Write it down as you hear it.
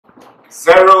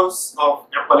Zeros of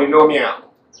a polynomial.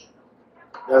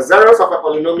 The zeros of a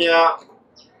polynomial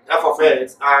f of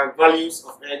x are values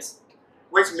of x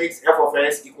which makes f of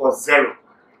x equals 0.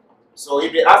 So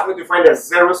if they ask me to find the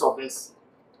zeros of this,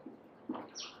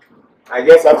 I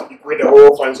guess I have to equate the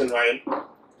whole function, right?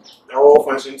 The whole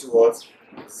function towards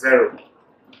 0.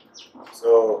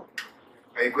 So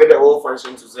I equate the whole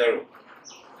function to 0.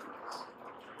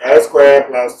 X squared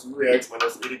plus 2x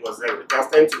minus 8 equals 0. It has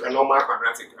turned to a normal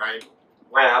quadratic, right?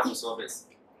 Why I have to solve this.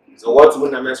 So what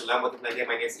two numbers will I multiply, get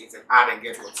minus 8 and add and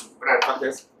get what 2? What are the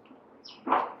factors?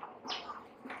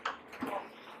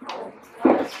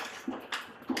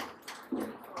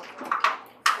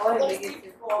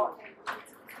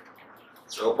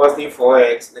 So positive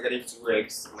 4x, negative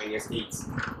 2x, minus 8.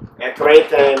 A 3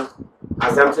 term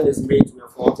assumption is made to a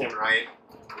 4 term, right?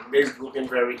 It makes grouping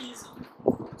very easy.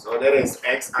 So that is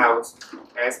x out,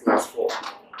 s plus 4,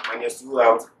 minus 2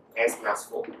 out, s plus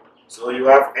 4. So you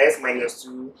have s minus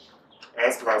 2,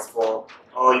 s plus 4,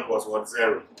 all equals what?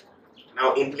 0.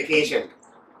 Now implication,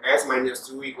 s minus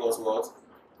 2 equals what?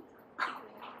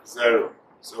 0.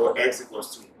 So x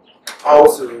equals 2.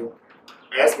 Also,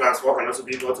 s plus 4 can also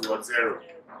be equal to what? 0.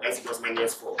 S equals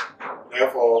minus 4.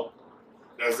 Therefore,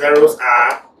 the zeros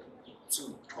are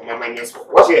 2, minus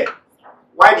 4. Watch here.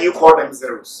 Why do you call them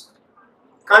zeros?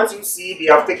 Can't you see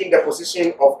they have taken the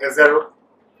position of a 0?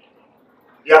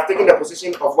 They have taken the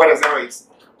position of where the 0 is.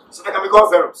 So they can be called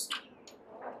zeros.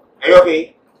 Are you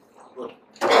okay? Good.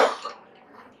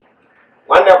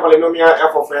 When the polynomial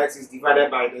f of x is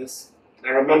divided by this, the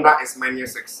remainder is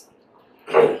minus 6.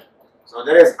 So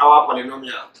that is our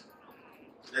polynomial.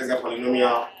 There's a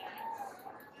polynomial.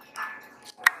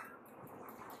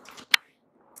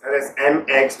 That is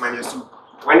mx minus 2.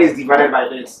 When it's divided by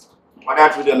this,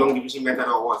 whether through the long division method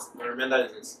or what, the remainder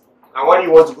is this. Now when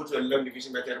you want to go to a long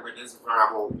division method with this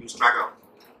variable, you struggle.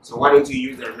 So why don't you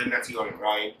use the remainder theorem,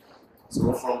 right?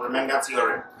 So from the remainder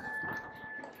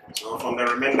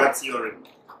theorem,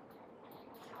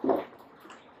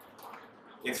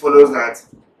 it follows that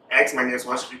x minus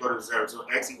 1 should be equal to 0. So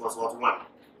x equals what? 1.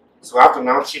 So I have to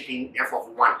now chip in f of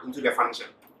 1 into the function.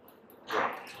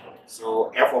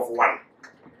 So f of 1,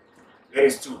 that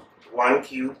is 2. 1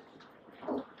 cubed,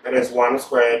 that is 1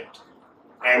 squared,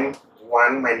 m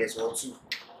 1 minus 1, 2.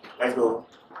 Let's go.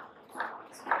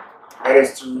 That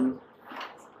is 2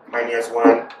 minus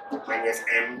 1 minus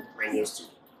m minus 2.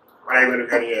 What are you going to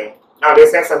get here? Now they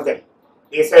said something.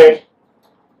 They said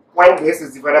when this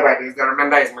is divided by this, the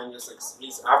remainder is minus 6.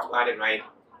 Please, I have to add it, right?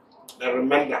 The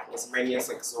remainder is minus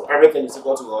 6. So everything is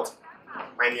equal to what?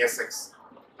 Minus 6.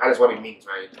 That is what it means,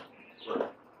 right?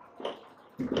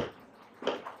 Good.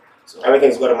 So everything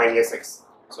is equal to minus 6.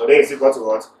 So this is equal to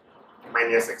what?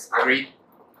 Minus 6. Agreed?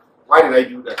 Why did I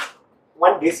do that?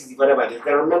 When this is divided by this,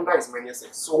 the remainder is minus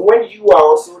 6. So when you are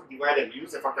also divided, you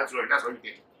use the factor theorem, that's what you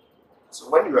get. So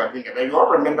when you are doing it, then your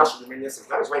remainder should be minus 6.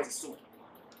 That is why it is 2.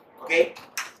 Okay?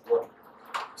 Good.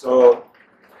 So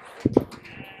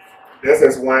this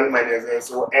is 1 minus n.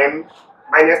 So m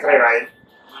minus 3, right?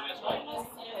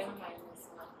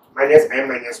 Minus m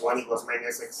minus 1 equals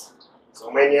minus 6.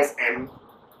 So minus m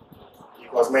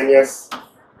equals minus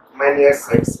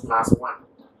 6 plus 1.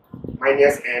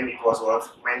 Minus m equals what?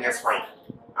 Minus 5.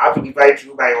 I have to divide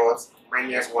through by what?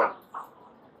 Minus 1.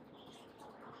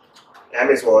 M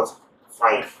is what?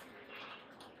 5.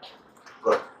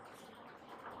 Good.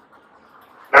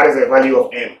 That is the value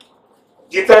of m.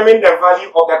 Determine the value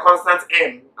of the constant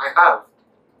m I have.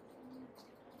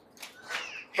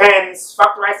 Hence,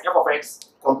 factorize f of x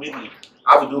completely.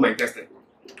 I have to do my testing.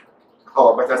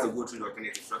 Oh, better to go through the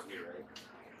alternative shortly, right?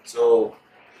 So,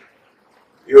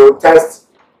 you test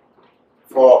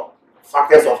for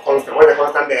factors of constant. What is the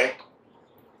constant there?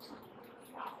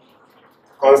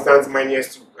 Constant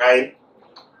minus 2, right?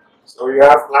 So you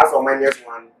have plus or minus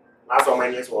 1, plus or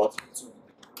minus what? 2.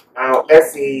 Now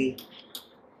let's see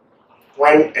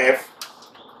when f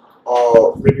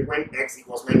or maybe when x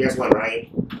equals minus 1, right?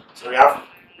 So we have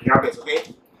this,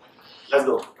 okay? Let's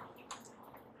go.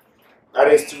 That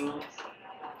is 2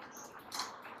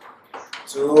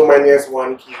 minus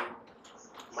 1 cubed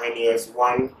minus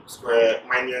 1 square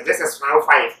minus, this is now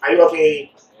 5. Are you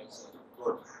okay?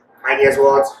 Good. Minus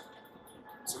what?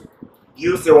 2.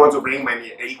 You still want to bring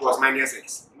minus equals minus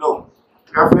 6? No.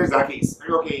 Now finish that case. Are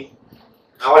you okay?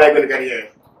 Now what are you going to get here?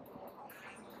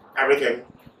 Everything.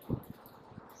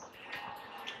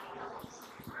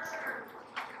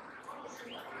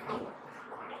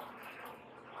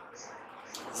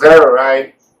 Zero,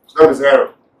 right? It's going to be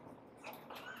 0.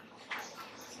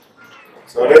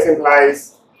 So this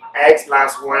implies x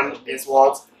plus 1 is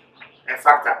what? A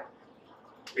factor.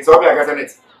 It's obvious, isn't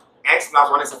it? x plus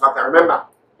 1 is a factor. Remember,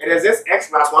 it is this x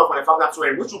plus 1 for the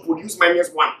factor 2 which will produce minus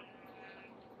 1.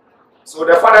 So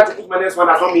the fact that you put minus 1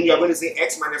 does not mean you are going to say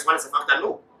x minus 1 is a factor.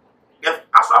 No. The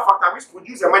actual factor which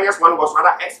produced a minus 1 was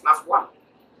rather x plus 1.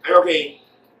 Are you okay?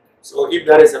 So if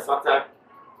that is a factor,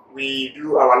 we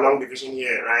do our long division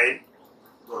here, right?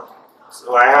 Good.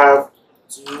 So I have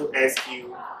 2x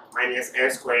cubed minus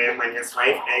x squared minus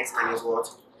 5x minus what?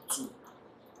 2.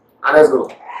 And let's go.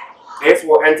 This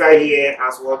will enter here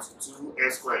as what?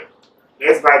 2x squared.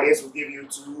 This by this will give you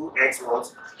 2x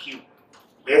what? Cubed.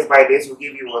 This by this will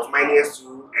give you what? Minus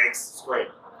 2x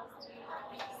squared.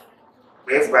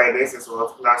 This by this is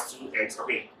what? Plus 2x.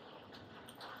 Okay.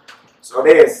 So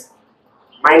this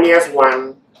minus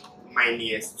 1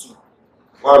 minus 2.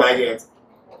 What will I get?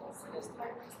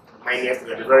 Minus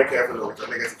 3. Be very careful with your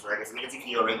negatives, right? There's a negative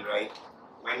here already, right?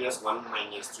 Minus 1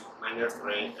 minus 2 minus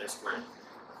 3x squared.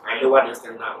 I lower this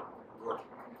thing down. Good.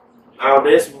 Now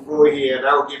this will go here.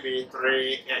 That will give me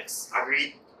 3x.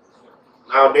 Agreed?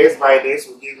 Now this by this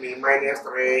will give me minus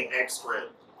 3x squared.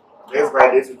 This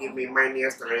by this will give me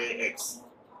minus 3x.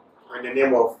 In the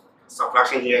name of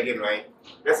subtraction here again, right?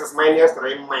 This is minus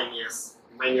 3 minus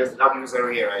that gives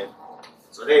 0 here, right?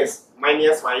 So this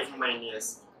minus 5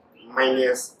 minus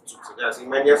 2. So that's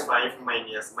minus 5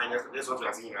 minus this is what you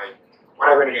are seeing, right? What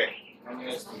are we going to get?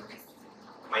 Minus 2.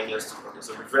 Minus 2. Okay,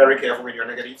 so be very careful with your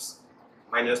negatives.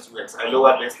 Minus 2x. I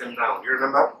lowered this thing down. You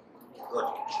remember? Good.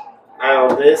 Now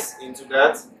this into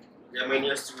that, we are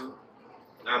minus 2.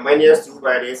 Now minus 2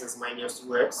 by this is minus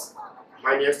 2x.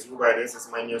 Minus 2 by this is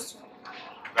minus 2.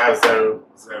 That's 0,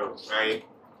 0, right?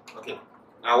 Okay.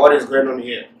 Now what is going on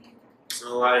here?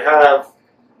 So I have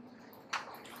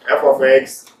f of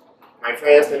x. My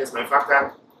first thing is my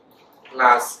factor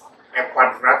plus a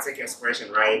quadratic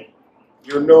expression, right?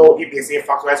 You know, if they say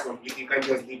factorize completely, you can't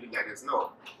just leave it like this.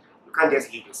 No, you can't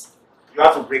just leave this. You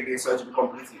have to break this so it will be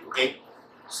completely, okay?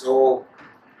 So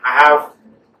I have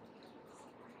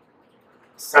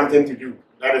something to do.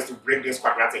 That is to break this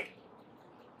quadratic.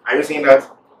 Are you seeing that?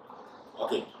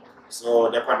 Okay.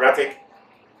 So the quadratic.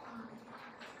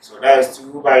 So that is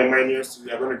 2 by minus 2.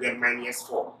 You are going to get minus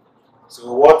 4.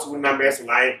 So what two numbers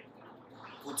will I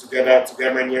put together to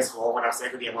get minus 4? What I've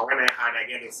said here, but when I add, I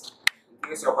get this. In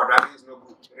case your quadratic is no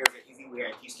good, there is an easy way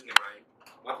I teach you, right?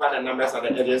 Multiply the numbers at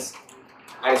the edges.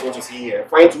 That is what you see here.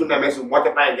 Find two numbers, you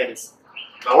multiply and get this.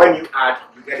 But when you add,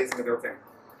 you get this middle term.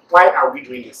 Why are we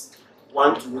doing this?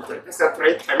 1, 2, 3. This is a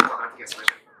 3-term quadratic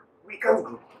expression. We can't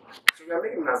group. So we are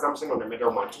making an assumption on the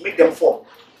middle one to make them 4.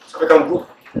 So we can group.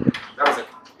 That was it.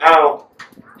 Now,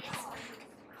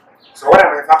 so what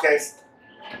are my factors?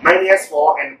 Minus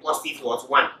 4 and positive was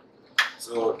 1.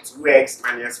 So 2x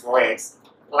minus 4x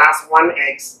plus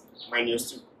 1x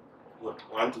minus 2. Good.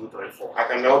 1, 2, 3, 4. I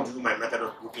can now do my method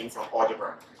of grouping from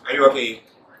algebra. Are you okay?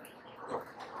 Good.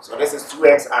 So this is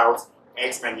 2x out,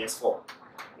 x minus 4.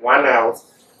 1 out.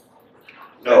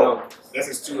 No. This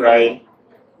is 2, right?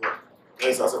 Good.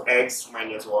 This is also x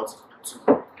minus what?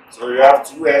 2. So you have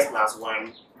 2x plus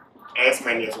 1, x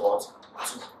minus what?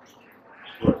 2.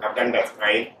 Good. I've done that,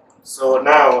 right? So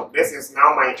now, this is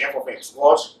now my f of x.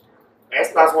 Watch.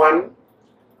 x plus 1,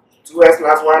 2x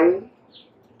plus 1,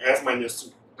 x minus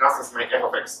 2. That is my f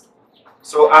of x.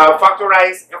 So I'll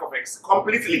factorize f of x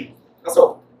completely. That's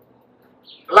all.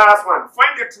 The last one.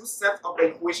 Find the true set of the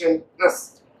equation.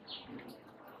 This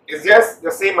is just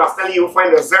the same as telling you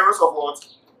find the zeros of what?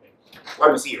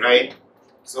 What you see, right?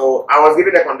 So I was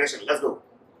given a condition. Let's go.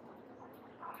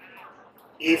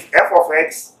 If f of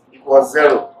x equals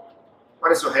 0,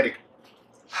 what is your headache?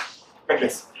 Like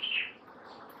this.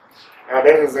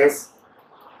 Then is this.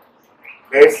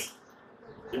 This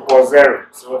equals 0.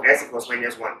 So s equals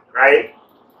minus 1, right?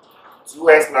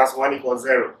 2x plus 1 equals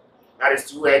 0. That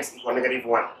is 2x equals negative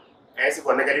 1. S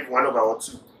equals negative 1 over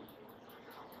 2.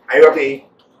 Are you okay?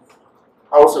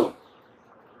 Also,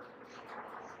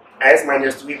 s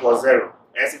minus 2 equals 0.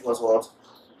 S equals what?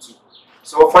 2.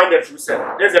 So find the true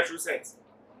set. There's the true set.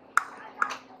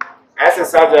 S is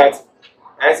such that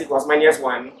s equals minus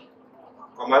 1,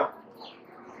 comma,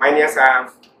 minus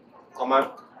half,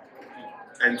 comma,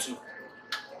 and 2.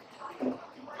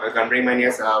 Or you can bring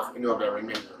minus half any of the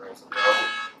remaining, right? So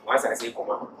once I say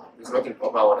comma, it's not in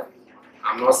proper order.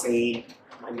 I'm not saying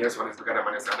minus 1 is bigger than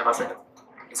minus half. I never said that.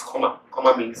 It's comma.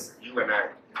 Comma means you and I.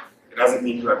 It doesn't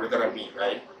mean you are greater than me,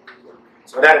 right?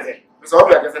 So that is it. So hope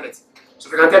you understand it. So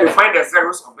they can tell you find the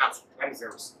zeros of that. That is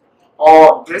zeros.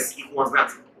 Or this equals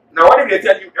that. Now what if they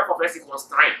tell you f of x equals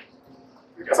 3?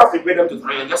 You just have to grade them to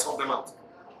 3 and just solve them out.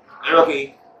 Are you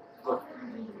okay? Good.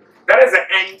 That is the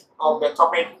end of the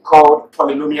topic called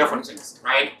polynomial functions,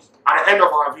 right? At the end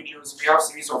of our videos, we have a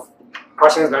series of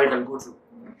questions that you can go through.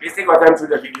 Please take your time through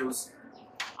the videos.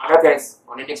 Other tests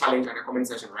on any challenge in the comment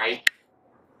section, right?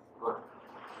 Good.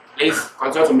 Please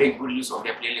continue to make good use of the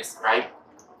playlist, right?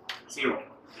 See you.